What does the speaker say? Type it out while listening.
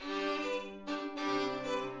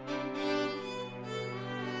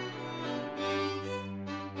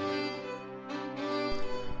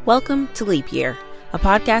Welcome to Leap Year, a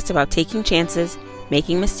podcast about taking chances,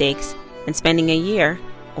 making mistakes, and spending a year,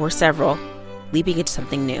 or several, leaping into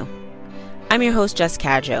something new. I'm your host, Jess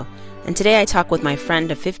Cadjo, and today I talk with my friend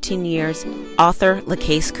of 15 years, author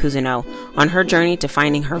Lacaze Cousineau, on her journey to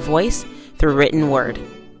finding her voice through written word.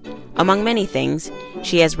 Among many things,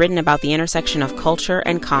 she has written about the intersection of culture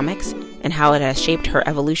and comics and how it has shaped her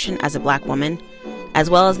evolution as a Black woman, as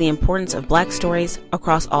well as the importance of Black stories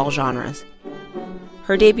across all genres.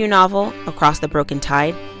 Her debut novel, Across the Broken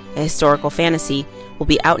Tide, a historical fantasy, will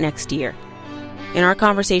be out next year. In our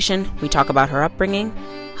conversation, we talk about her upbringing,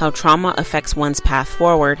 how trauma affects one's path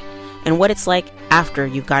forward, and what it's like after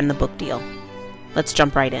you've gotten the book deal. Let's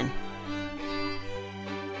jump right in.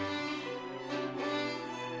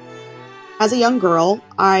 As a young girl,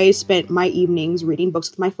 I spent my evenings reading books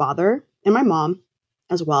with my father and my mom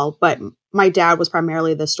as well, but my dad was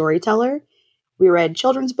primarily the storyteller. We read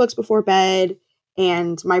children's books before bed,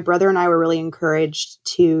 and my brother and I were really encouraged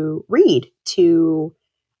to read, to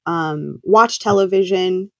watch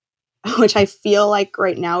television, which I feel like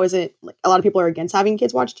right now isn't, like, a lot of people are against having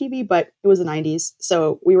kids watch TV, but it was the 90s,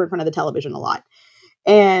 so we were in front of the television a lot.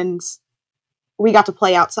 And we got to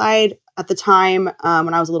play outside. At the time,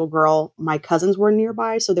 when I was a little girl, my cousins were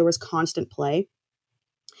nearby, so there was constant play,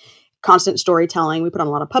 constant storytelling. We put on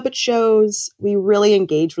a lot of puppet shows. We really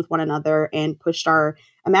engaged with one another and pushed our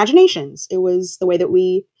imaginations. It was the way that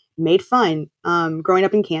we made fun. Growing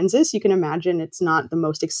up in Kansas, you can imagine it's not the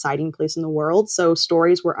most exciting place in the world, so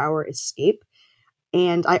stories were our escape.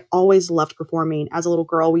 And I always loved performing. As a little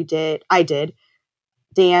girl, I did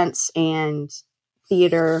dance and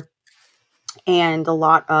theater and a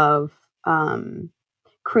lot of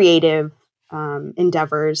creative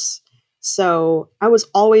endeavors. So I was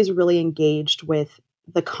always really engaged with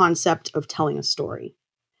the concept of telling a story.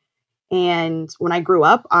 And when I grew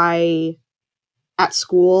up, at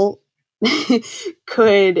school, I'm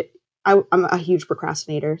a huge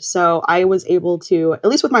procrastinator. So I was able to, at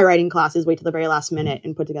least with my writing classes, wait till the very last minute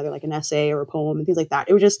and put together like an essay or a poem and things like that.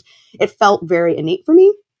 It felt very innate for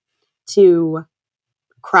me to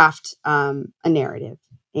craft a narrative.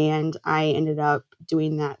 And I ended up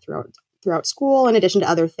doing that throughout school, in addition to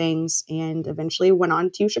other things, and eventually went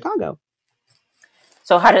on to Chicago.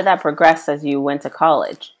 So how did that progress as you went to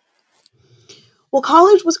college? Well,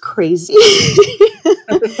 college was crazy.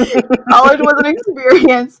 College was an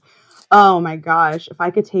experience. Oh my gosh. If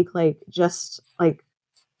I could take like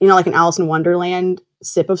an Alice in Wonderland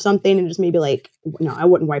sip of something and just maybe no, I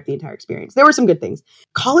wouldn't wipe the entire experience. There were some good things.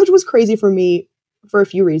 College was crazy for me for a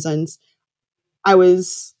few reasons. It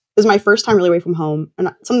was my first time really away from home.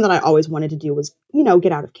 And something that I always wanted to do was,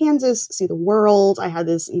 get out of Kansas, see the world. I had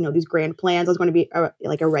this, these grand plans. I was going to be a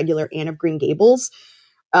regular Anne of Green Gables.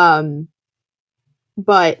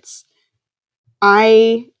 But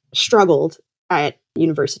I struggled at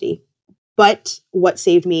university. But what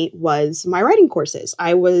saved me was my writing courses.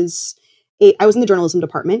 I was in the journalism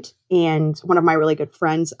department, and one of my really good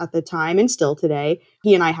friends at the time, and still today,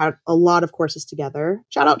 he and I had a lot of courses together.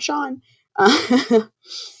 Shout out Sean.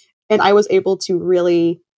 And I was able to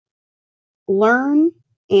really learn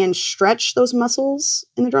and stretch those muscles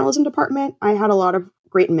in the journalism department. I had a lot of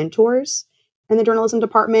great mentors in the journalism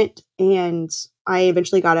department, and I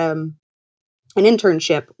eventually got an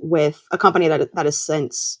internship with a company that has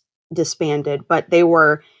since disbanded, but they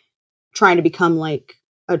were trying to become like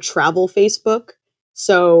a travel Facebook.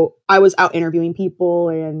 So I was out interviewing people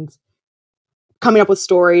and coming up with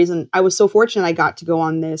stories, and I was so fortunate I got to go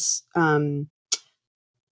on this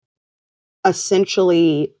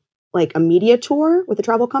essentially like a media tour with a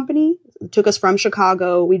travel company. It took us from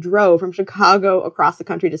Chicago. We drove from Chicago across the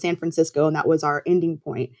country to San Francisco, and that was our ending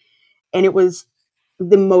point. And it was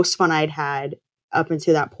the most fun I'd had up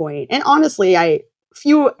until that point. And honestly,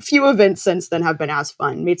 few events since then have been as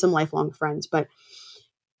fun. Made some lifelong friends, but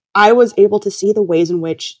I was able to see the ways in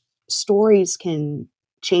which stories can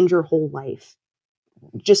change your whole life.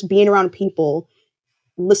 Just being around people,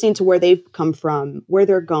 listening to where they've come from, where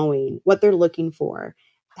they're going, what they're looking for,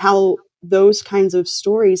 how those kinds of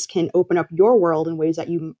stories can open up your world in ways that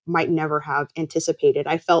you might never have anticipated.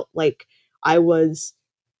 I felt like I was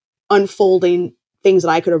unfolding things that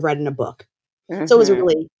I could have read in a book. Mm-hmm. So it was a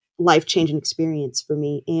really life-changing experience for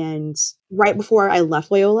me. And right before I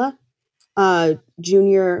left Loyola,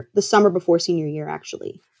 the summer before senior year,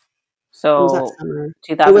 actually. So was that summer?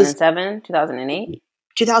 2007, 2008?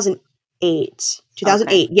 2008.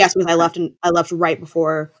 Okay. Yes, because I left right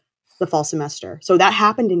before the fall semester. So that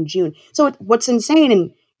happened in June. So what's insane,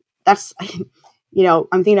 and that's, I'm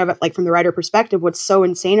thinking of it like from the writer perspective, what's so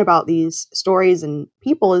insane about these stories and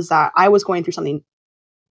people is that I was going through something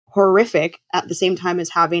horrific at the same time as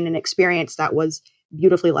having an experience that was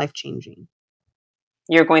beautifully life-changing.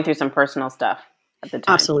 You're going through some personal stuff at the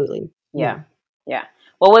time. Absolutely. Yeah.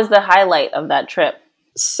 What was the highlight of that trip?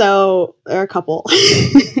 So there are a couple.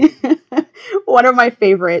 One of my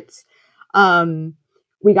favorites,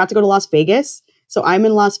 we got to go to Las Vegas. So I'm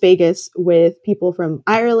in Las Vegas with people from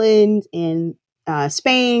Ireland and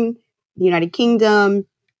Spain, the United Kingdom,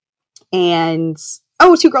 and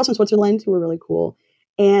two girls from Switzerland who were really cool.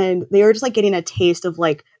 And they were just like getting a taste of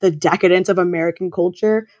like the decadence of American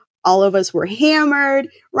culture. All of us were hammered,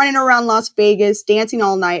 running around Las Vegas, dancing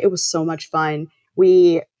all night. It was so much fun.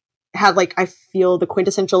 We had like, I feel, the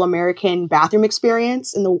quintessential American bathroom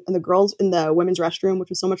experience in the women's restroom, which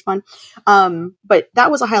was so much fun. But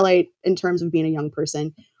that was a highlight in terms of being a young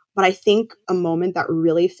person. But I think a moment that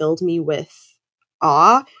really filled me with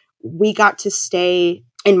awe, we got to stay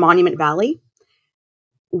in Monument Valley,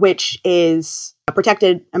 which is a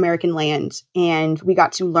protected American land. And we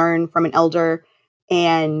got to learn from an elder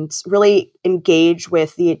and really engage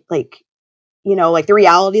with the, the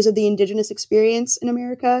realities of the indigenous experience in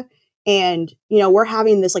America. And, we're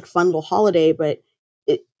having this like fun little holiday, but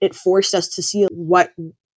it forced us to see what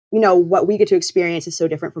we get to experience is so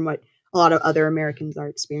different from what a lot of other Americans are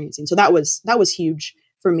experiencing. So that was huge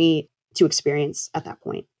for me to experience at that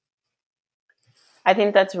point. I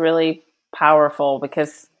think that's really powerful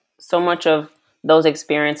because so much of those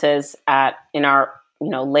experiences in our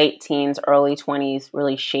late teens, early 20s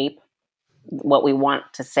really shape what we want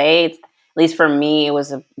to say. At least for me, it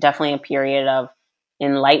was definitely a period of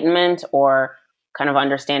enlightenment or kind of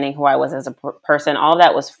understanding who I was as a person. All of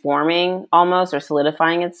that was forming almost or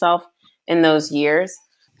solidifying itself in those years.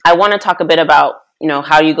 I want to talk a bit about,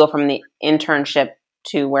 how you go from the internship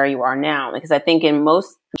to where you are now, because I think in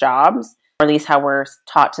most jobs, or at least how we're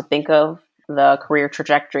taught to think of the career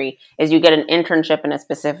trajectory, is you get an internship in a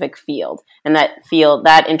specific field. And that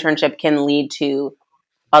internship can lead to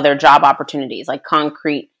other job opportunities, like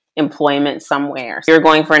concrete employment somewhere. So you're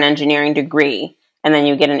going for an engineering degree, and then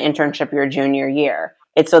you get an internship your junior year.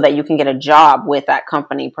 It's so that you can get a job with that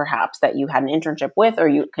company, perhaps, that you had an internship with, or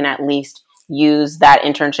you can at least use that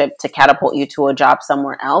internship to catapult you to a job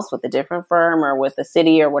somewhere else with a different firm or with a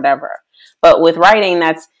city or whatever. But with writing,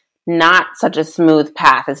 that's not such a smooth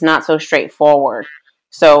path. It's not so straightforward.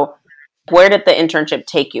 So where did the internship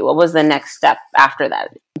take you? What was the next step after that?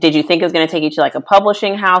 Did you think it was going to take you to like a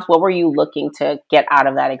publishing house? What were you looking to get out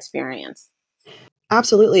of that experience?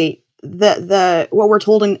 Absolutely. The what we're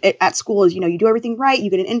told at school is, you do everything right, you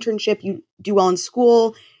get an internship, you do well in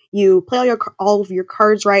school, you play all of your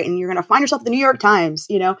cards right, and you're going to find yourself at the New York Times.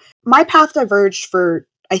 My path diverged for,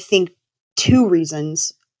 I think, two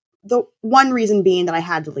reasons. The one reason being that I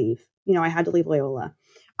had to leave. I had to leave Loyola.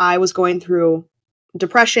 I was going through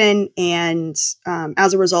depression, and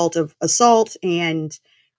as a result of assault and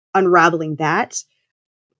unraveling that.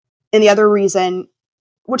 And the other reason,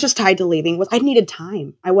 which is tied to leaving, was I needed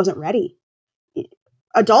time. I wasn't ready.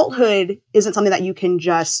 Adulthood isn't something that you can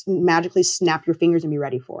just magically snap your fingers and be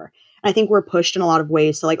ready for. And I think we're pushed in a lot of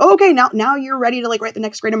ways to like, oh, okay, now you're ready to like write the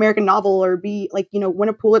next great American novel or be like, win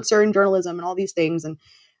a Pulitzer in journalism and all these things. And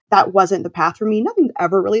that wasn't the path for me. Nothing's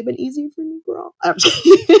ever really been easy for me, girl.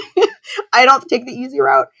 I don't take the easy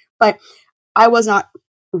route, but I was not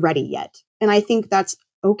ready yet. And I think that's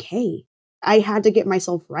okay. I had to get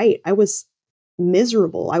myself right. I was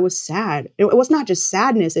miserable. I was sad. It was not just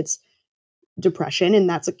sadness, it's depression, and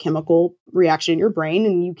that's a chemical reaction in your brain,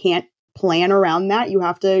 and you can't plan around that. You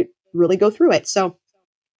have to really go through it. So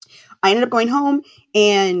I ended up going home,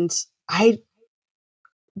 and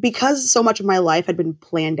because so much of my life had been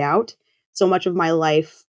planned out, so much of my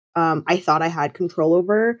life I thought I had control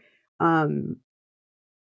over, kind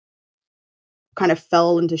of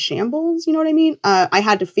fell into shambles. You know what I mean? I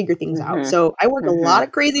had to figure things out. So I worked a lot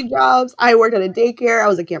of crazy jobs. I worked at a daycare. I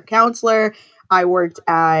was a camp counselor. I worked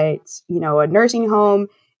at, a nursing home,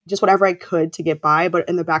 just whatever I could to get by. But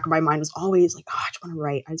in the back of my mind was always like, oh, I just want to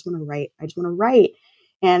write. I just want to write. I just want to write.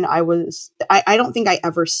 And I don't think I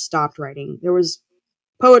ever stopped writing. There was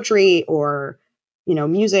poetry or,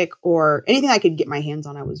 music or anything I could get my hands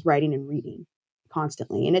on. I was writing and reading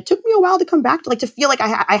constantly. And it took me a while to come back to feel like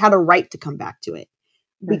I had a right to come back to it,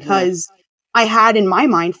 because I had in my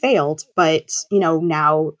mind failed. But,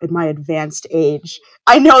 now at my advanced age,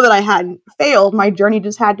 I know that I hadn't failed. My journey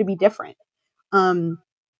just had to be different.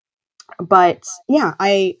 But yeah,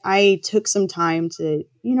 I took some time to,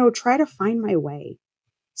 try to find my way.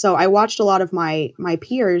 So I watched a lot of my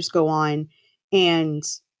peers go on and,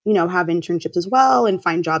 have internships as well and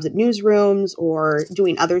find jobs at newsrooms or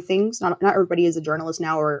doing other things. Not everybody is a journalist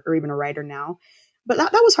now or even a writer now. But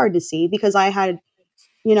that was hard to see because I had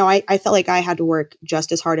I felt like I had to work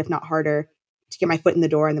just as hard, if not harder, to get my foot in the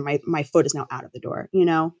door, and then my foot is now out of the door,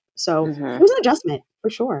 So it Mm-hmm. was an adjustment for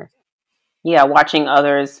sure. Yeah, watching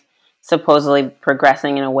others supposedly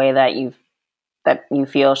progressing in a way that you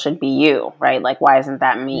feel should be you, right? Like, why isn't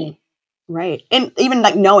that Right. me? Right. And even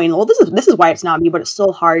like knowing, well, this is why it's not me, but it's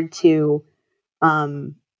still hard to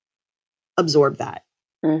um absorb that.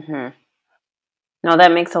 Mm-hmm. No,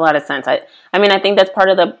 that makes a lot of sense. I mean, I think that's part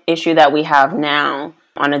of the issue that we have now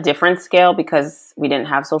on a different scale because we didn't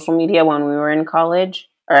have social media when we were in college.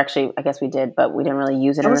 Or actually, I guess we did, but we didn't really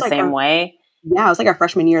use it That in was the like same way. it was like our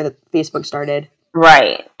freshman year that Facebook started.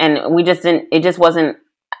 Right. And we just didn't, it just wasn't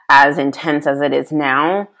as intense as it is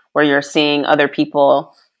now, where you're seeing other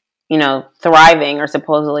people, thriving or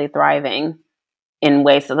supposedly thriving in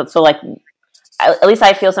ways. So like, at least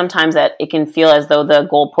I feel sometimes that it can feel as though the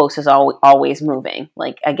goalpost is always moving.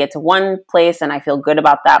 Like I get to one place and I feel good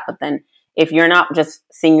about that. But then if you're not just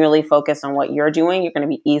singularly focused on what you're doing, you're going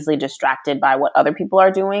to be easily distracted by what other people are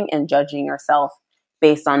doing and judging yourself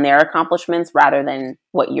based on their accomplishments rather than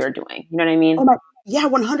what you're doing. You know what I mean? Oh my, yeah,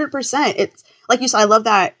 100%. It's like you said, I love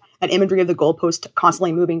that imagery of the goalpost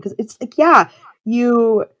constantly moving, because it's like, yeah,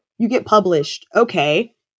 you get published.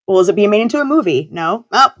 Okay. Well, is it being made into a movie? No.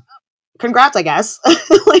 Well, congrats, I guess.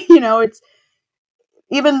 Like, it's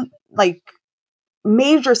even like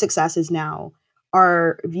major successes now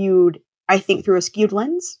are viewed, I think, through a skewed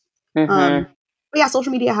lens. Mm-hmm. But yeah,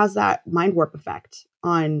 social media has that mind warp effect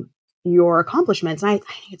on your accomplishments. And I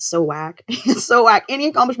think it's so whack. It's so whack. Any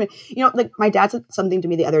accomplishment, like my dad said something to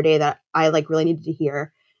me the other day that I like really needed to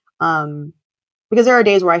hear. Because there are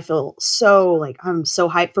days where I feel so like I'm so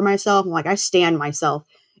hyped for myself. I'm like, I stand myself.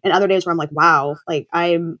 And other days where I'm like, wow, like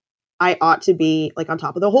I ought to be like on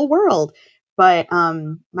top of the whole world. But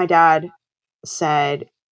my dad said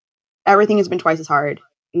everything has been twice as hard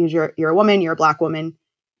because you're a woman, you're a Black woman,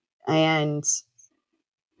 and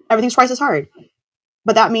everything's twice as hard.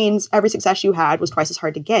 But that means every success you had was twice as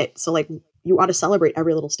hard to get. So like you ought to celebrate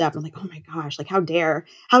every little step. And I'm like, oh my gosh, like how dare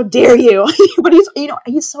you? But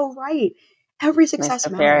he's so right. Every success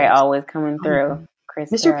Mr. Perry matters. always coming Oh my through. God.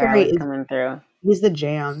 Chris Mr. Perry Perry always is coming through. he's the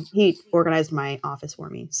jam. He organized my office for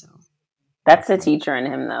me. So That's the teacher in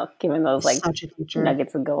him, though, giving those he's like such a teacher.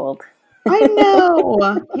 nuggets of gold. I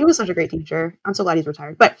know. He was such a great teacher. I'm so glad he's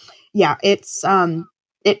retired. But yeah, it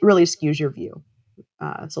really skews your view,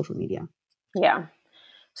 social media. Yeah.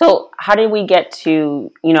 So how did we get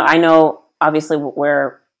to, I know obviously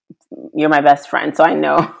you're my best friend, so I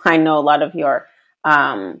know a lot of your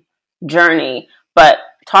journey, but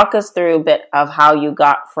talk us through a bit of how you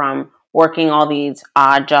got from working all these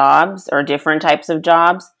odd jobs or different types of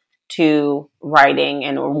jobs to writing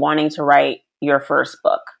and wanting to write your first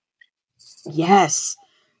book. Yes.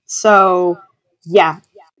 So yeah,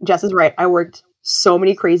 Jess is right. I worked so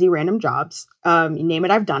many crazy random jobs. You name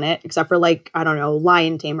it, I've done it, except for like, I don't know,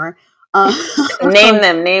 lion tamer. Name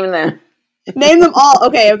them. Name them all.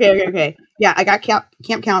 Okay. Yeah, I got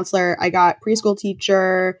camp counselor. I got preschool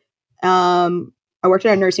teacher. I worked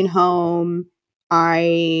at a nursing home.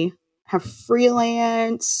 I have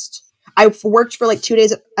freelanced. I worked for like 2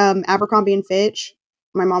 days at Abercrombie and Fitch.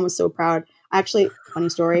 My mom was so proud. Actually, funny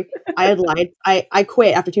story. I had lied. I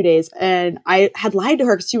quit after 2 days, and I had lied to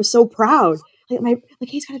her because she was so proud. Like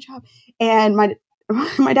he's got a job, and my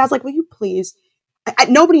my dad's like, "Will you please?"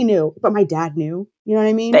 Nobody knew, but my dad knew. You know what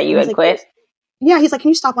I mean? That you had like, quit? Yeah, he's like, "Can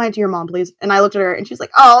you stop lying to your mom, please?" And I looked at her, and she's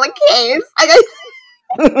like, "Oh, the case."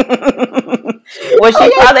 Was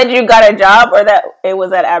she proud that you got a job or that it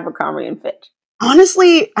was at Abercrombie and Fitch?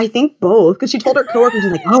 Honestly, I think both, because she told her coworkers,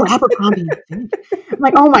 like, "Oh, Abercrombie and Fitch." I'm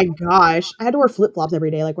like, "Oh my gosh!" I had to wear flip flops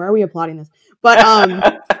every day. Like, why are we applauding this? But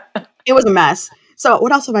it was a mess. So,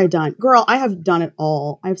 what else have I done, girl? I have done it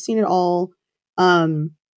all. I've seen it all.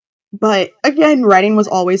 But again, writing was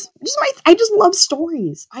always just I just love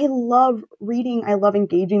stories. I love reading. I love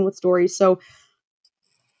engaging with stories. So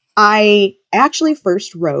I actually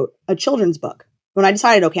first wrote a children's book when I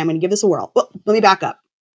decided, okay, I'm going to give this a whirl. Well, let me back up.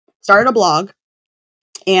 Started a blog,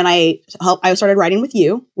 and I started writing with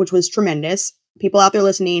you, which was tremendous. People out there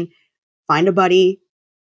listening, find a buddy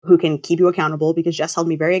who can keep you accountable, because Jess held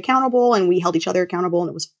me very accountable and we held each other accountable, and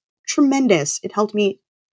it was tremendous. It helped me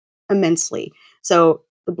immensely. So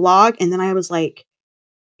the blog, and then I was like,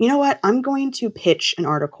 you know what? I'm going to pitch an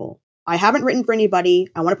article. I haven't written for anybody.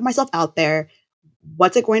 I want to put myself out there.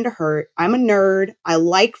 What's it going to hurt? I'm a nerd. I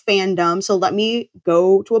like fandom. So let me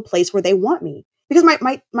go to a place where they want me. Because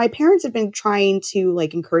my parents have been trying to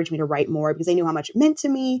like encourage me to write more because they knew how much it meant to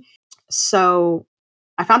me. So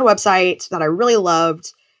I found a website that I really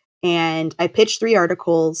loved, and I pitched 3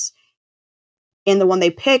 articles. And the one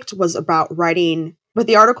they picked was about writing But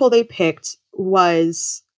the article they picked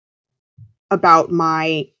was about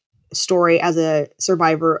my story as a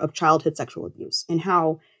survivor of childhood sexual abuse and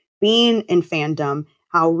how being in fandom,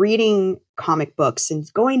 how reading comic books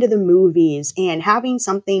and going to the movies and having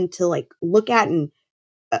something to like look at and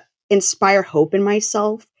inspire hope in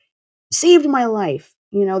myself saved my life.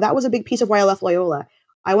 You know, that was a big piece of why I left Loyola.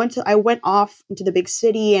 I went off into the big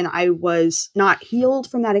city and I was not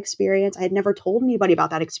healed from that experience. I had never told anybody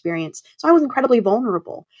about that experience. So I was incredibly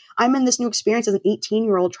vulnerable. I'm in this new experience as an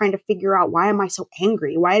 18-year-old trying to figure out, why am I so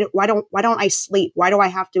angry? Why don't I sleep? Why do I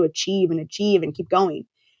have to achieve and keep going?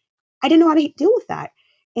 I didn't know how to deal with that.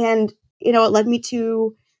 And it led me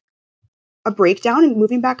to a breakdown and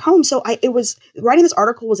moving back home. So it was writing this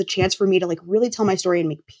article was a chance for me to like really tell my story and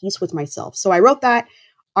make peace with myself. So I wrote that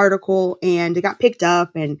article and it got picked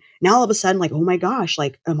up, and now all of a sudden, like, oh my gosh,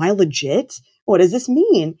 like, am I legit? What does this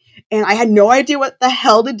mean? And I had no idea what the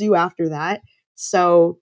hell to do after that.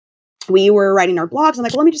 So we were writing our blogs. I'm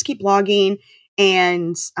like, well, let me just keep blogging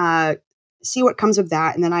and see what comes of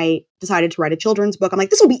that. And then I decided to write a children's book. I'm like,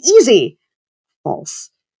 this will be easy.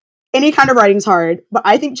 False. Any kind of writing's hard, but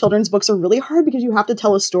I think children's books are really hard because you have to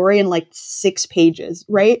tell a story in like 6 pages,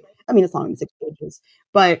 right? I mean, it's long, 6 pages,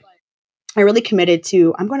 but I really committed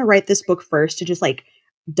to, I'm going to write this book first to just like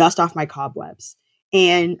dust off my cobwebs.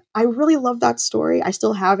 And I really love that story. I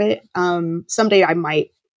still have it. Someday I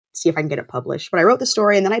might see if I can get it published, but I wrote the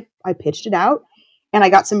story and then I pitched it out and I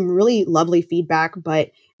got some really lovely feedback,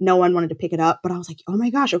 but no one wanted to pick it up. But I was like, oh my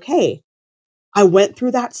gosh, okay. I went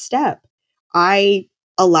through that step. I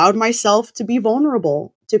allowed myself to be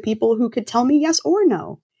vulnerable to people who could tell me yes or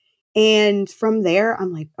no. And from there,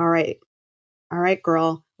 I'm like, all right,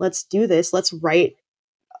 girl, let's do this. Let's write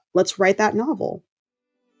that novel.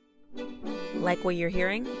 Like what you're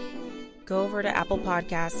hearing? Go over to Apple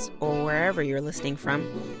Podcasts or wherever you're listening from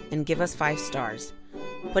and give us 5 stars.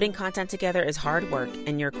 Putting content together is hard work,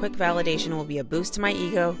 and your quick validation will be a boost to my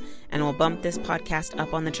ego and will bump this podcast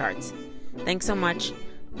up on the charts. Thanks so much.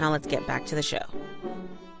 Now let's get back to the show.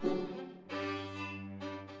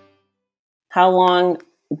 How long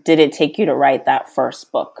did it take you to write that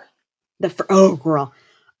first book? Oh, girl.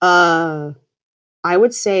 I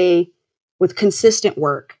would say with consistent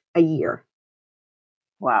work, a year.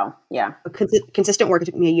 Wow. Yeah. Consistent work, it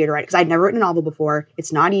took me a year to write because I'd never written a novel before.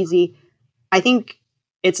 It's not easy. I think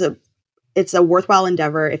it's a worthwhile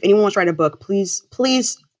endeavor. If anyone wants to write a book, please,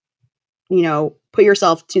 put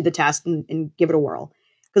yourself to the test and give it a whirl.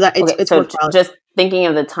 Because it's so worthwhile. Just thinking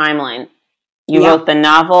of the timeline, you wrote the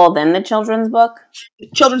novel, then the children's book?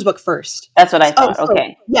 Children's book first. That's what I thought.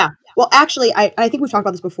 Okay. Yeah. Well, actually, I think we've talked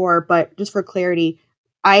about this before, but just for clarity,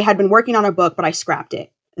 I had been working on a book, but I scrapped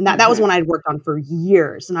it. And that was one I'd worked on for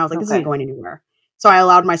years. And I was like, this isn't going anywhere. So I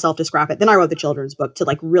allowed myself to scrap it. Then I wrote the children's book to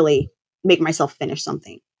like really make myself finish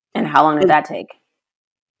something. And how long did that take?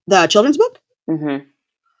 The children's book? Mm-hmm.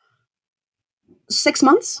 6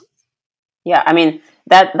 months. Yeah. I mean,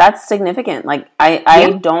 that's significant. Like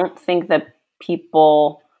I don't think that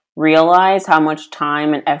people realize how much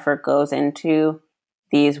time and effort goes into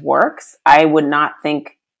these works. I would not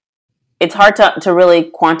think it's hard to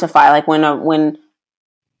really quantify. Like when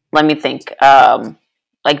let me think,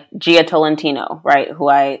 like Gia Tolentino, right? Who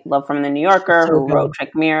I love from The New Yorker, who wrote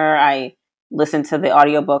Trick Mirror. I listen to the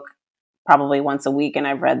audiobook probably once a week and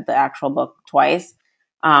I've read the actual book twice.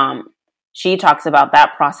 She talks about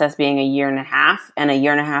that process being a year and a half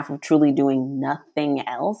of truly doing nothing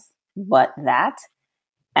else but that.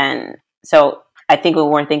 And so I think when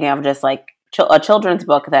we're thinking of just like a children's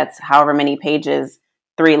book that's however many pages,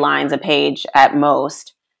 3 lines a page at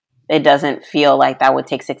most, it doesn't feel like that would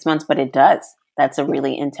take 6 months, but it does. That's a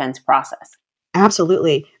really intense process.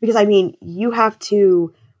 Absolutely. Because I mean, you have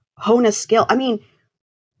to hone a skill. I mean,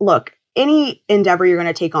 look, any endeavor you're going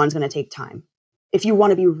to take on is going to take time. If you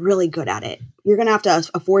want to be really good at it, you're going to have to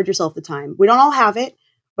afford yourself the time. We don't all have it,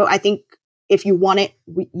 but I think if you want it,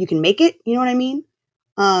 you can make it. You know what I mean?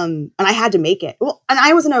 And I had to make it. Well, and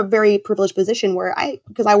I was in a very privileged position where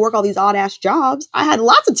because I work all these odd ass jobs, I had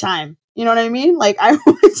lots of time. You know what I mean? Like I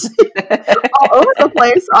was all over the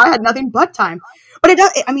place. So I had nothing but time. But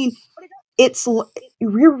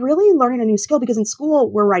you're really learning a new skill because in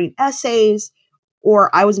school we're writing essays,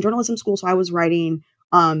 or I was in journalism school, so I was writing,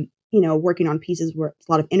 working on pieces where it's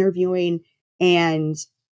a lot of interviewing, and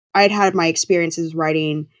I'd had my experiences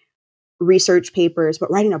writing research papers,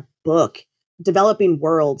 but writing a book, developing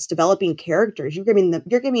worlds, developing characters, you're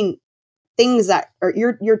giving things that are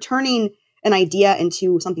you're turning an idea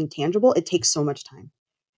into something tangible. It takes so much time.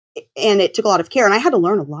 and it took a lot of care, and I had to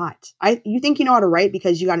learn a lot. You think you know how to write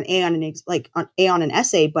because you got an A on an A on an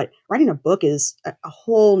essay, but writing a book is a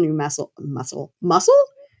whole new muscle.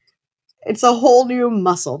 It's a whole new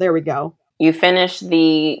muscle. There we go. You finish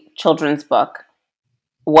the children's book.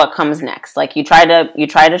 What comes next? Like you try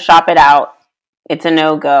to shop it out. It's a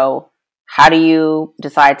no-go. How do you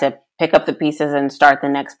decide to pick up the pieces and start the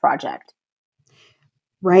next project?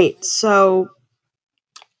 Right. So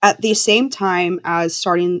at the same time as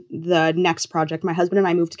starting the next project, my husband and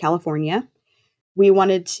I moved to California. We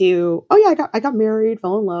wanted to, I got married,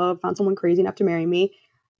 fell in love, found someone crazy enough to marry me.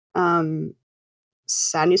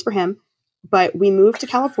 Sad news for him. But we moved to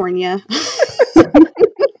California.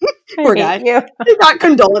 Poor guy. He got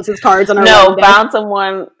condolences cards on our No, found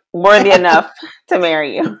someone worthy enough to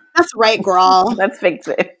marry you. That's right, girl. Let's fix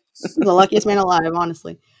it. The luckiest man alive,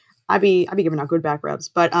 honestly. I'd be giving out good back rubs.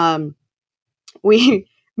 But we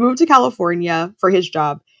moved to California for his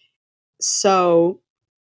job. So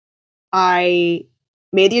I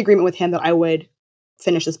made the agreement with him that I would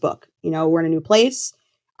finish this book. You know, we're in a new place.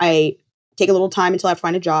 I take a little time until I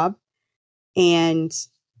find a job. And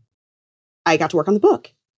I got to work on the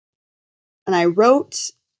book. And I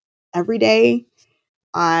wrote every day.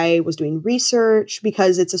 I was doing research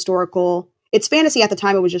because it's historical. It's fantasy at the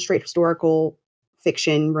time. It was just straight historical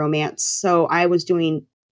fiction, romance. So I was doing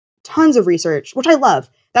tons of research, which I love.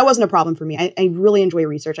 That wasn't a problem for me. I really enjoy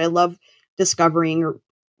research. I love rediscovering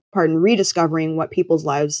what people's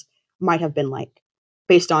lives might have been like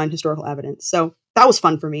based on historical evidence. So that was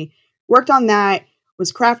fun for me. Worked on that,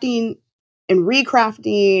 was crafting and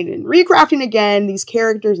recrafting again these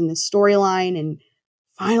characters and this storyline. And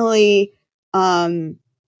finally, a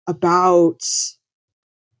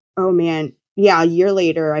year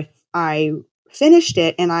later, I finished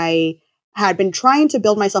it, and I had been trying to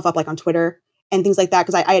build myself up like on Twitter and things like that,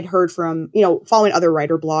 because I had heard from, following other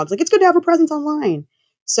writer blogs, like it's good to have a presence online.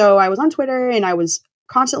 So I was on Twitter, and I was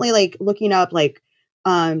constantly like looking up like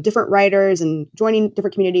different writers and joining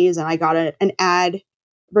different communities, and I got an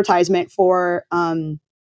advertisement for a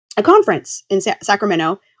conference in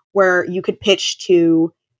Sacramento where you could pitch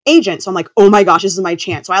to agents. So I'm like, oh my gosh, this is my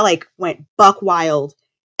chance. So I like went buck wild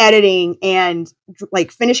editing and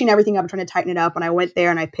like finishing everything up and trying to tighten it up. And I went there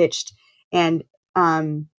and I pitched, and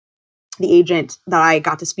the agent that I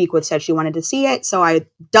got to speak with said she wanted to see it. So I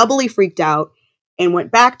doubly freaked out and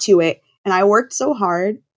went back to it. And I worked so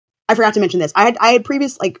hard. I forgot to mention this. I had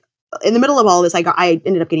previous, like in the middle of all this, I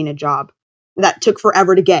ended up getting a job that took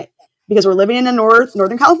forever to get, because we're living in a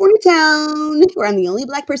Northern California town where I'm the only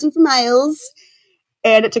Black person for miles.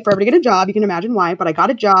 And it took forever to get a job. You can imagine why, but I got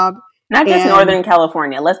a job. Not just Northern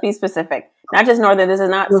California. Let's be specific. Not just Northern. This is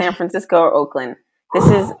not San Francisco or Oakland. This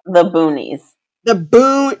is the boonies. The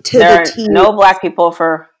boon to there the team. No Black people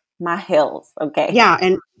for my hills. Okay. Yeah,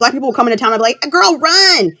 and Black people will come into town and be like, "Girl,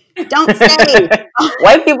 run! Don't stay."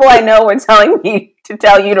 White people I know were telling me to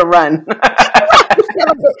tell you to run.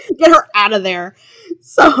 Get her out of there.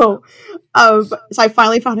 So I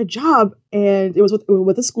finally found a job, and it was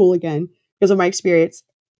with a school again because of my experience.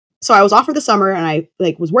 So I was off for the summer, and I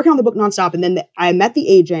was working on the book nonstop, and then I met the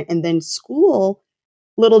agent, and then school,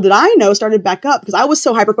 little did I know, started back up because I was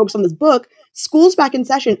so hyper focused on this book. School's back in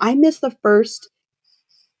session. I missed the first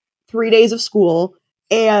 3 days of school,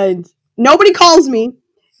 and nobody calls me.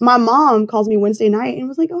 My mom calls me Wednesday night and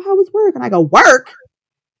was like, "Oh, how was work?" And I go, "Work?"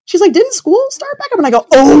 She's like, "Didn't school start back up?" And I go,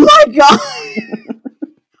 "Oh my God."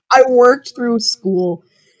 I worked through school.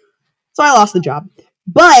 So I lost the job.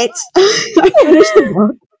 But I finished the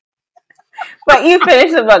book. But you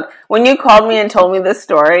finished the book. When you called me and told me this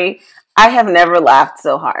story, I have never laughed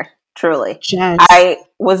so hard. Truly. Jess, I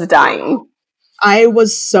was dying. I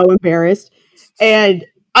was so embarrassed. And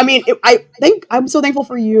I mean, I'm so thankful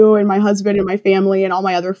for you and my husband and my family and all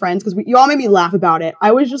my other friends, because you all made me laugh about it.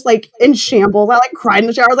 I was just like in shambles. I like cried in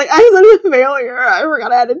the shower. I was like, I'm such a failure. I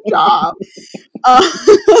forgot I had a job.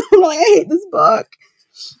 I'm like, I hate this book.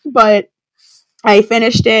 But I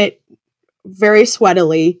finished it very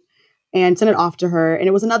sweatily and sent it off to her. And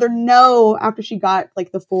it was another no after she got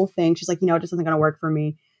like the full thing. She's like, it just isn't going to work for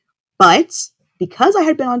me. But because I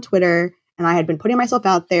had been on Twitter and I had been putting myself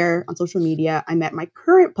out there on social media, I met my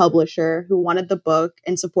current publisher who wanted the book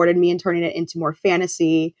and supported me in turning it into more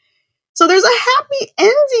fantasy. So there's a happy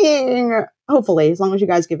ending, hopefully, as long as you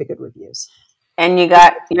guys give it good reviews. And you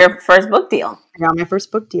got your first book deal. I got my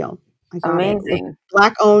first book deal. I got Amazing. it.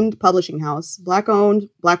 Black-owned publishing house. Black-owned,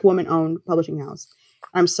 Black woman-owned publishing house.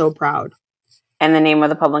 I'm so proud. And the name of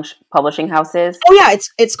the publishing house is? Oh, yeah.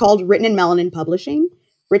 It's called Written in Melanin Publishing.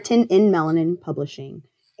 Written in Melanin Publishing.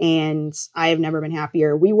 And I have never been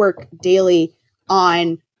happier. We work daily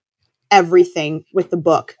on everything with the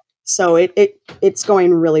book. So it's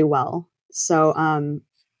going really well. So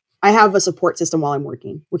I have a support system while I'm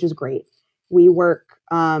working, which is great. We work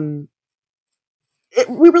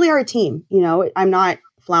we really are a team, you know. I'm not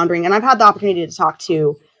floundering, and I've had the opportunity to talk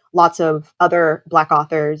to lots of other Black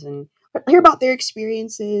authors and hear about their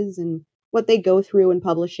experiences and what they go through in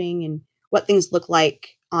publishing and what things look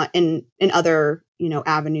like in other, you know,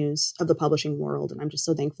 avenues of the publishing world. And I'm just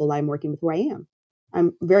so thankful that I'm working with who I am.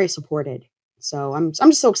 I'm very supported, so I'm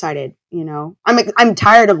just so excited. You know, I'm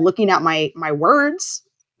tired of looking at my words.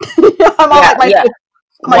 I'm on Yeah, like my yeah.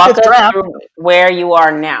 my Walk fifth us draft. through where you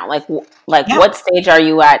are now. Like Yeah, what stage are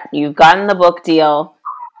you at? You've gotten the book deal.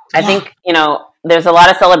 I yeah, think, there's a lot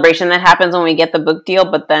of celebration that happens when we get the book deal,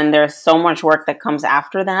 but then there's so much work that comes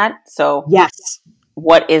after that. So yes.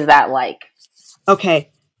 what is that like?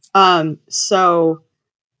 Okay. So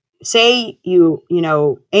say you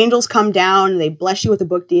know, angels come down, they bless you with a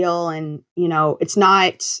book deal, and you know, it's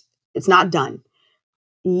not done.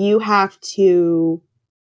 You have to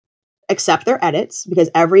accept their edits because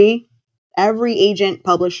every agent,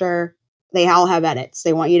 publisher, they all have edits.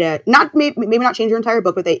 They want you to not maybe not change your entire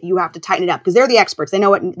book, but you have to tighten it up because they're the experts. They know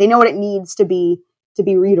what it needs to be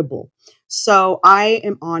readable. So I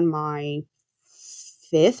am on my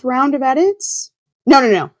fifth round of edits.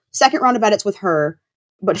 No. Second round of edits with her,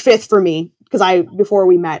 but fifth for me because before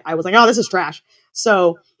we met, I was like, oh, this is trash.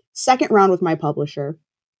 So second round with my publisher.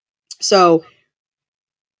 So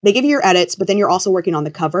they give you your edits, but then you're also working on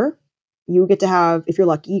the cover. You get to have, if you're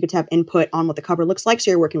lucky, you get to have input on what the cover looks like.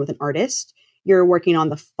 So you're working with an artist. You're working on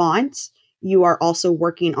the font. You are also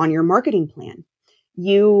working on your marketing plan.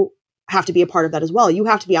 You have to be a part of that as well. You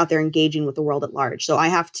have to be out there engaging with the world at large. So I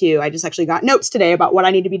just actually got notes today about what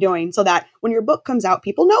I need to be doing so that when your book comes out,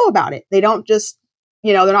 people know about it. They don't just,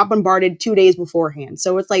 they're not bombarded 2 days beforehand.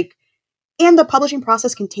 So it's like, and the publishing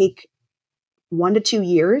process can take 1 to 2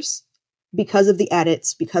 years because of the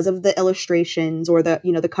edits, because of the illustrations or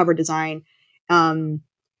the cover design,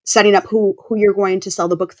 setting up who you're going to sell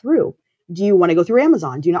the book through. Do you want to go through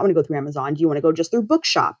Amazon? Do you not want to go through Amazon? Do you want to go just through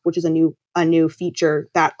Bookshop, which is a new feature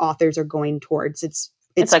that authors are going towards? It's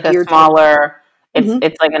Like a geared smaller, towards,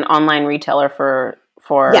 it's like an online retailer for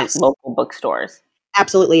yes, local bookstores.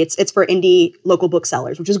 absolutely. It's for indie local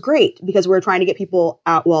booksellers, which is great because we're trying to get people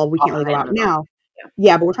out. Well, we Off can't of really go out Amazon. now.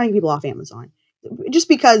 Yeah, but we're trying to get people off Amazon just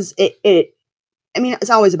because I mean, it's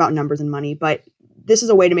always about numbers and money, but this is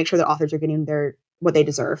a way to make sure that authors are getting what they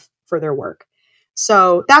deserve for their work.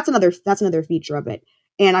 So that's another feature of it.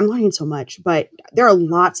 And I'm learning so much, but there are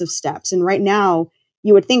lots of steps. And right now,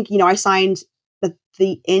 you would think, I signed at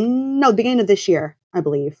the beginning of this year, I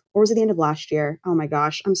believe, or was it the end of last year? Oh my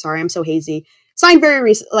gosh, I'm sorry, I'm so hazy. Signed very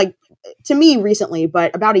recent, like to me recently,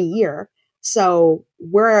 but about a year. So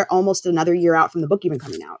we're almost another year out from the book even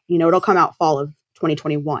coming out. It'll come out fall of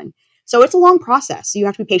 2021. So it's a long process. So you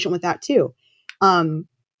have to be patient with that too. Um,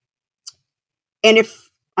 and if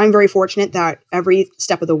I'm very fortunate that every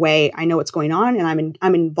step of the way I know what's going on and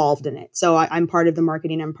I'm involved in it. So I'm part of the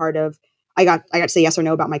marketing. I got to say yes or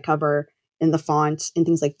no about my cover and the font and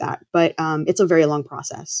things like that. But it's a very long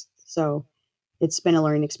process. So it's been a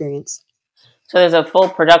learning experience. So there's a full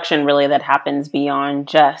production really that happens beyond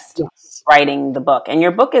just Yes. writing the book. And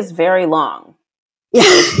your book is very long. Yeah.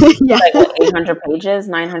 Yeah. Like what, 800 pages,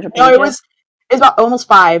 900 pages? No, it's about almost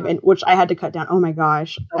 5, and which I had to cut down. Oh my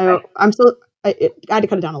gosh. Okay. I had to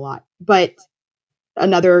cut it down a lot, but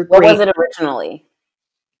another What was great, it originally?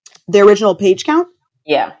 the original page count.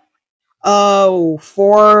 Yeah. Oh,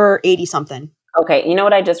 480 something. Okay. You know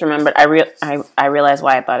what I just remembered? I realized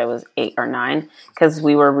why I thought it was 8 or 9 because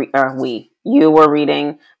you were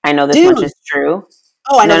reading. I know this Dude. much is true.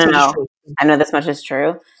 Oh, I know this much No. is true. I know this much is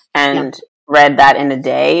true, and read that in a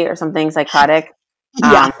day or something psychotic.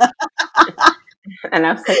 Yeah. And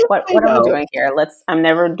I was like, what I am I know. doing here? I'm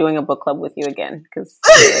never doing a book club with you again. Because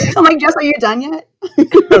I'm like, Jess, are you done yet? I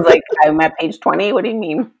was like, I'm at page 20. What do you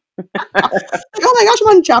mean? Like, oh my gosh,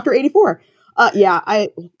 I'm on chapter 84.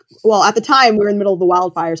 Well, at the time we were in the middle of the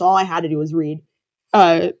wildfire, so all I had to do was read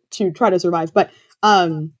to try to survive. But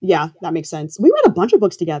yeah, that makes sense. We read a bunch of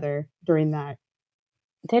books together during that.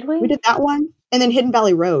 Did we? We did that one, and then Hidden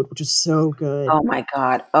Valley Road, which is so good. Oh my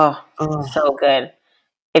God. Oh, so good.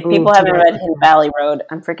 If Ooh, people haven't right. read Hidden Valley Road,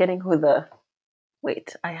 I'm forgetting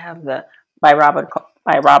I have by Robert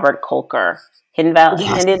Kolker. Hidden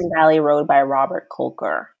Valley Road by Robert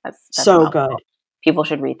Kolker. That's so good. People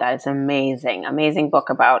should read that. It's amazing. Amazing book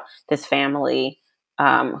about this family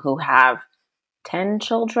who have 10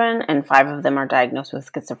 children and 5 of them are diagnosed with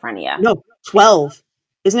schizophrenia. No, 12.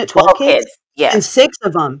 Isn't it 12 kids? Yes. And 6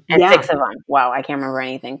 of them. And yeah. 6 of them. Wow, I can't remember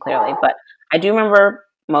anything clearly. But I do remember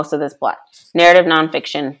most of this plot. Narrative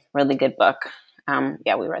nonfiction, really good book.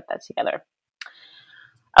 Yeah, we read that together.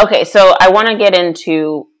 Okay, so I want to get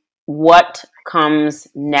into what comes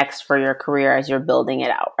next for your career as you're building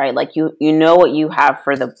it out, right? Like you know what you have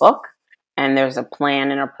for the book, and there's a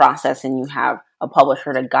plan and a process, and you have a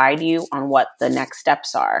publisher to guide you on what the next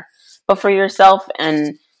steps are. But for yourself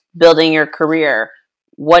and building your career,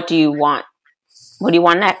 what do you want? What do you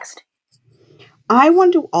want next? I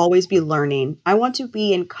want to always be learning. I want to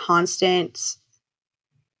be in constant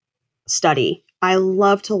study. I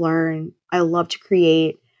love to learn. I love to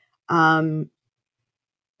create. Um,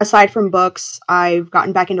 Aside from books, I've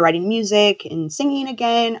gotten back into writing music and singing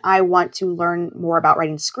again. I want to learn more about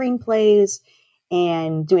writing screenplays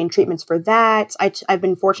and doing treatments for that. I've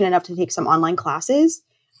been fortunate enough to take some online classes.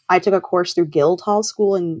 I took a course through Guildhall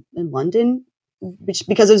School in London, which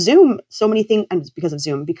because of Zoom, so many things, and because of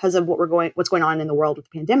Zoom, because of what's going on in the world with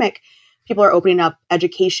the pandemic, people are opening up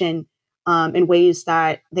education in ways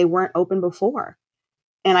that they weren't open before.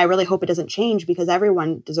 And I really hope it doesn't change because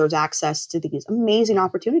everyone deserves access to these amazing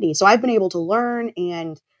opportunities. So I've been able to learn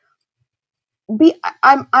and be.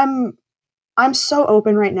 I'm so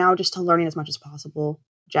open right now just to learning as much as possible,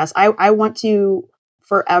 Jess. I want to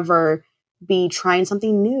forever be trying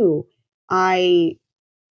something new. Let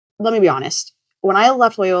me be honest. When I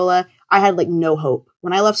left Loyola, I had like no hope.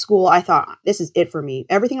 When I left school, I thought this is it for me.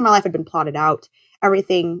 Everything in my life had been plotted out.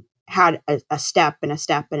 Everything had a step and a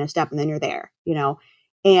step and a step, and then you're there, you know.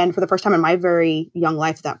 And for the first time in my very young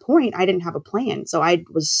life at that point, I didn't have a plan. So I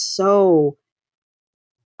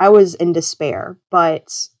was in despair.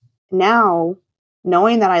 But now,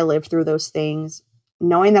 knowing that I lived through those things,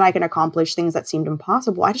 knowing that I can accomplish things that seemed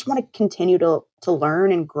impossible, I just want to continue to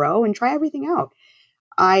learn and grow and try everything out.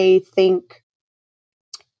 I think,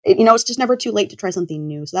 it's just never too late to try something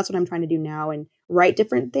new. So that's what I'm trying to do now and write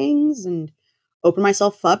different things and open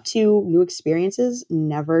myself up to new experiences,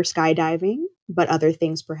 never skydiving, but other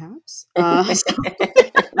things perhaps. Not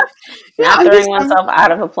throwing oneself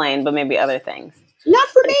out of a plane, but maybe other things. Not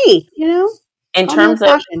for me, In terms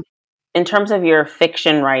of your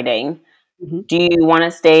fiction writing, mm-hmm. Do you want to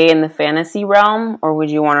stay in the fantasy realm or would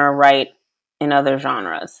you want to write in other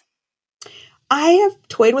genres? I have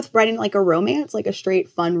toyed with writing like a romance, like a straight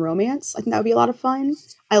fun romance. I think that would be a lot of fun.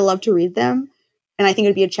 I love to read them, and I think it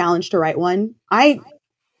would be a challenge to write one.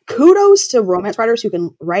 Kudos to romance writers who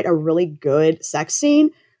can write a really good sex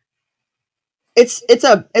scene. It's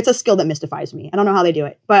a skill that mystifies me. I don't know how they do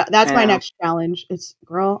it, but that's my next challenge. It's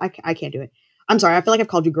girl, I can't do it. I'm sorry. I feel like I've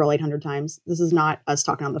called you girl 800 times. This is not us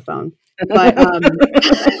talking on the phone, but or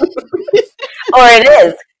it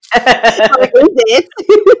is.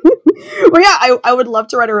 Well, yeah, I would love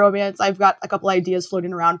to write a romance. I've got a couple ideas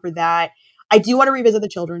floating around for that. I do want to revisit the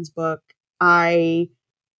children's book. I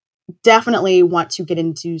definitely want to get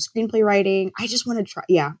into screenplay writing. I just want to try.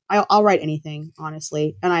 Yeah, I'll write anything,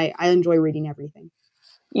 honestly. And I enjoy reading everything.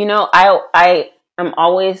 I am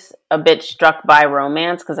always a bit struck by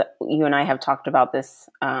romance because you and I have talked about this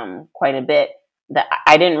quite a bit. That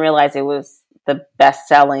I didn't realize it was the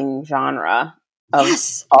best-selling genre of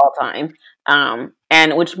all time.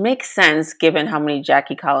 And which makes sense given how many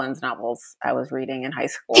Jackie Collins novels I was reading in high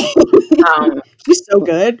school. She's so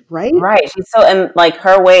good, right? Right. She's and like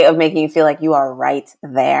her way of making you feel like you are right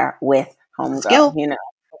there with homegirl,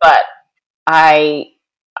 But I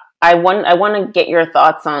want to get your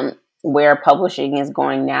thoughts on where publishing is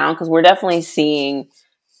going now because we're definitely seeing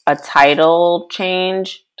a tidal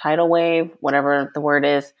wave, whatever the word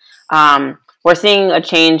is. We're seeing a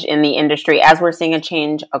change in the industry as we're seeing a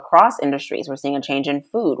change across industries. We're seeing a change in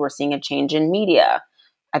food. We're seeing a change in media.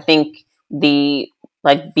 I think the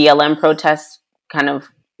BLM protests kind of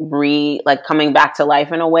coming back to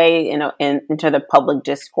life in a way into the public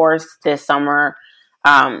discourse this summer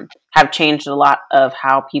have changed a lot of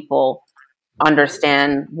how people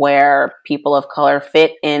understand where people of color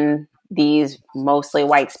fit in these mostly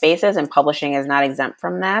white spaces, and publishing is not exempt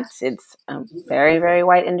from that. It's a very, very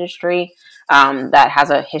white industry that has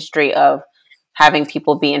a history of having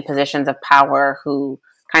people be in positions of power who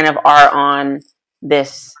kind of are on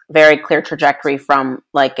this very clear trajectory from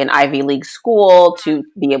like an Ivy League school to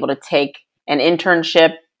be able to take an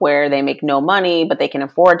internship where they make no money, but they can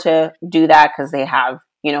afford to do that because they have,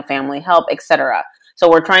 family help, etc.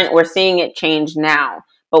 So we're seeing it change now,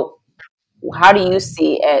 but how do you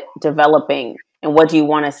see it developing and what do you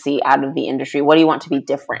want to see out of the industry? What do you want to be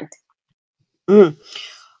different?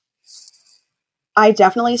 I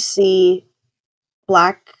definitely see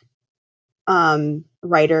Black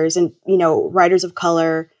writers and, writers of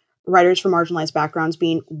color writers from marginalized backgrounds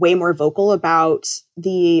being way more vocal about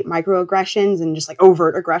the microaggressions and just like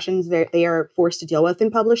overt aggressions they are forced to deal with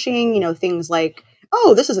in publishing. Things like,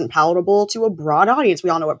 oh, this isn't palatable to a broad audience. We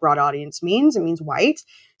all know what broad audience means. It means white.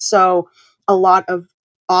 So a lot of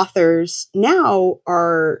authors now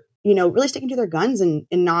are, really sticking to their guns and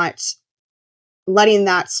not letting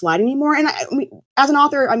that slide anymore. And I mean, as an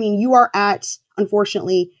author, I mean, you are at,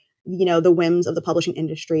 unfortunately, the whims of the publishing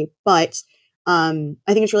industry. But I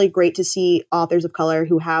think it's really great to see authors of color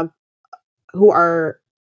who are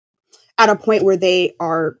at a point where they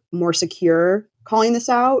are more secure calling this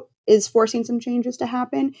out is forcing some changes to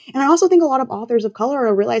happen. And I also think a lot of authors of color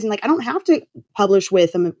are realizing, like, I don't have to publish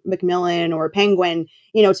with a Macmillan or Penguin,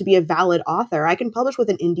 to be a valid author. I can publish with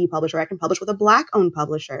an indie publisher. I can publish with a Black-owned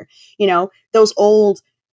publisher. Those old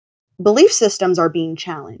belief systems are being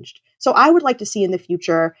challenged. So I would like to see in the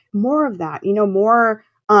future more of that, more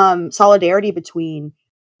solidarity between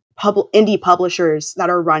indie publishers that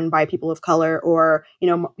are run by people of color or,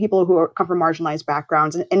 people who come from marginalized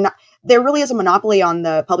backgrounds. And there really is a monopoly on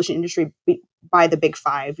the publishing industry by the big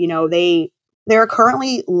five. There are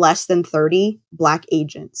currently less than 30 Black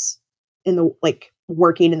agents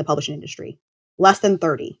working in the publishing industry. Less than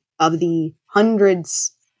 30 of the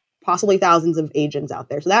hundreds, possibly thousands of agents out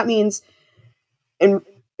there. So that means in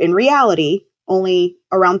reality, only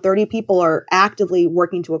around 30 people are actively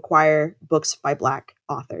working to acquire books by Black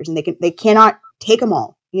authors, and they cannot take them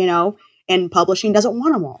all, and publishing doesn't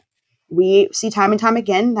want them all. We see time and time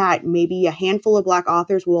again that maybe a handful of Black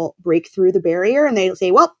authors will break through the barrier and they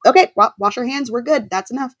say, well, okay, wash your hands. We're good.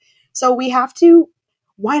 That's enough. So we have to,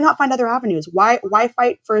 why not find other avenues? Why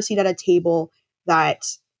fight for a seat at a table that,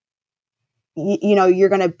 you're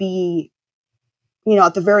going to be,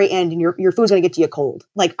 at the very end and your food's going to get to you cold.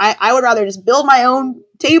 Like I would rather just build my own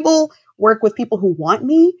table, work with people who want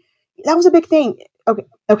me. That was a big thing.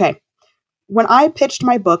 Okay. When I pitched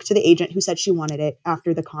my book to the agent who said she wanted it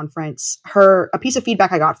after the conference, a piece of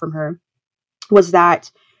feedback I got from her was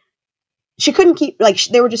that she couldn't keep,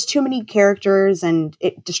 there were just too many characters and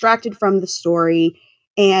it distracted from the story.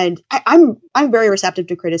 And I'm very receptive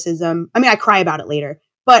to criticism. I mean, I cry about it later.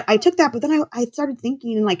 But I took that, but then I started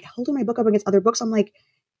thinking and holding my book up against other books. I'm like,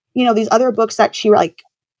 these other books that she I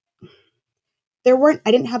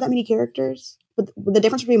didn't have that many characters. But the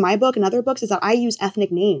difference between my book and other books is that I use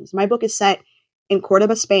ethnic names. My book is set in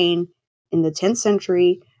Cordoba, Spain in the 10th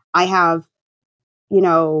century. I have,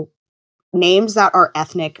 names that are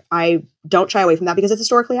ethnic. I don't shy away from that because it's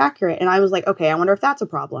historically accurate. And I was like, okay, I wonder if that's a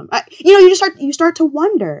problem. You start to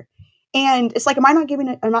wonder. And it's like, am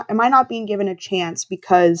I not being given a chance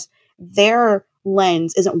because their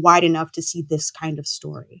lens isn't wide enough to see this kind of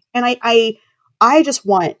story? And I just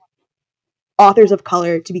want authors of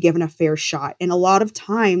color to be given a fair shot. And a lot of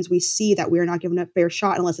times we see that we're not given a fair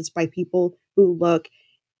shot unless it's by people who look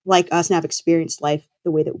like us and have experienced life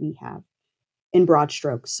the way that we have in broad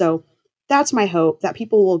strokes. So that's my hope, that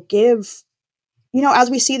people will give, as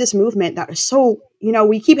we see this movement that is so,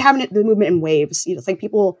 we keep having the movement in waves. It's like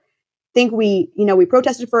people think we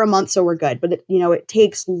protested for a month, so we're good. But, it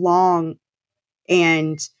takes long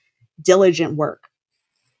and diligent work.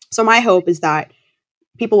 So my hope is that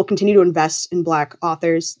people will continue to invest in Black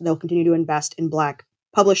authors. They'll continue to invest in Black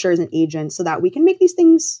publishers and agents so that we can make these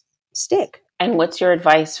things stick. And what's your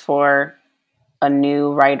advice for a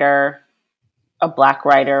new writer, a Black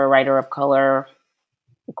writer, a writer of color,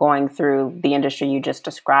 going through the industry you just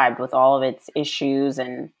described with all of its issues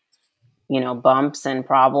and bumps and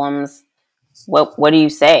problems? What do you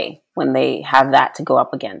say when they have that to go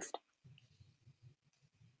up against?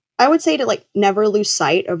 I would say to never lose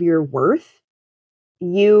sight of your worth.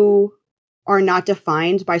 You are not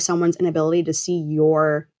defined by someone's inability to see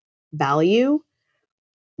your value.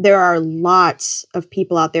 There are lots of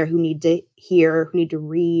people out there who need to hear, who need to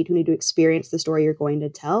read, who need to experience the story you're going to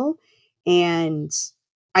tell. And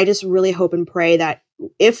I just really hope and pray that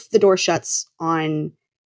if the door shuts on,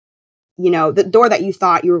 the door that you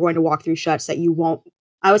thought you were going to walk through shuts, that you won't.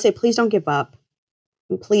 I would say, please don't give up.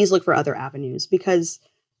 And please look for other avenues because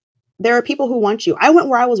there are people who want you. I went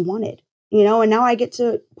where I was wanted, and now I get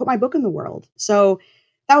to put my book in the world. So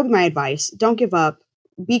that would be my advice. Don't give up.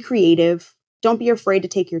 Be creative. Don't be afraid to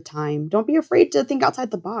take your time. Don't be afraid to think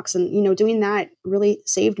outside the box. And, doing that really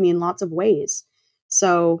saved me in lots of ways.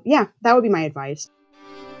 So yeah, that would be my advice.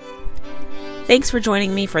 Thanks for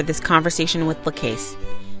joining me for this conversation with LaCase.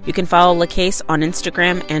 You can follow LaCase on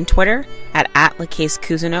Instagram and Twitter at LaCase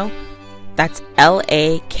Cousineau. That's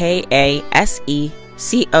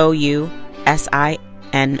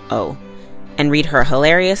LaKaseCousino. And read her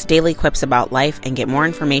hilarious daily quips about life and get more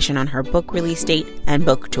information on her book release date and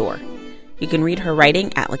book tour. You can read her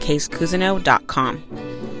writing at lacasecousino.com.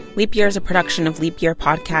 Leap Year is a production of Leap Year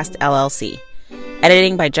Podcast, LLC.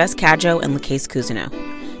 Editing by Jess Cadjo and Lacase Cousino.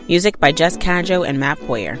 Music by Jess Cadjo and Matt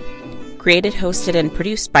Boyer. Created, hosted, and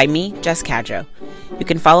produced by me, Jess Cadjo. You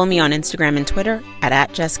can follow me on Instagram and Twitter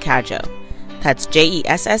at Jess Cadjo. That's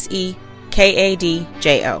JESSEKADJO.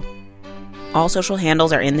 All social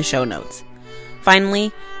handles are in the show notes.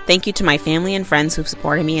 Finally, thank you to my family and friends who've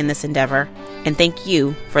supported me in this endeavor, and thank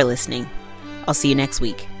you for listening. I'll see you next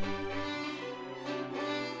week.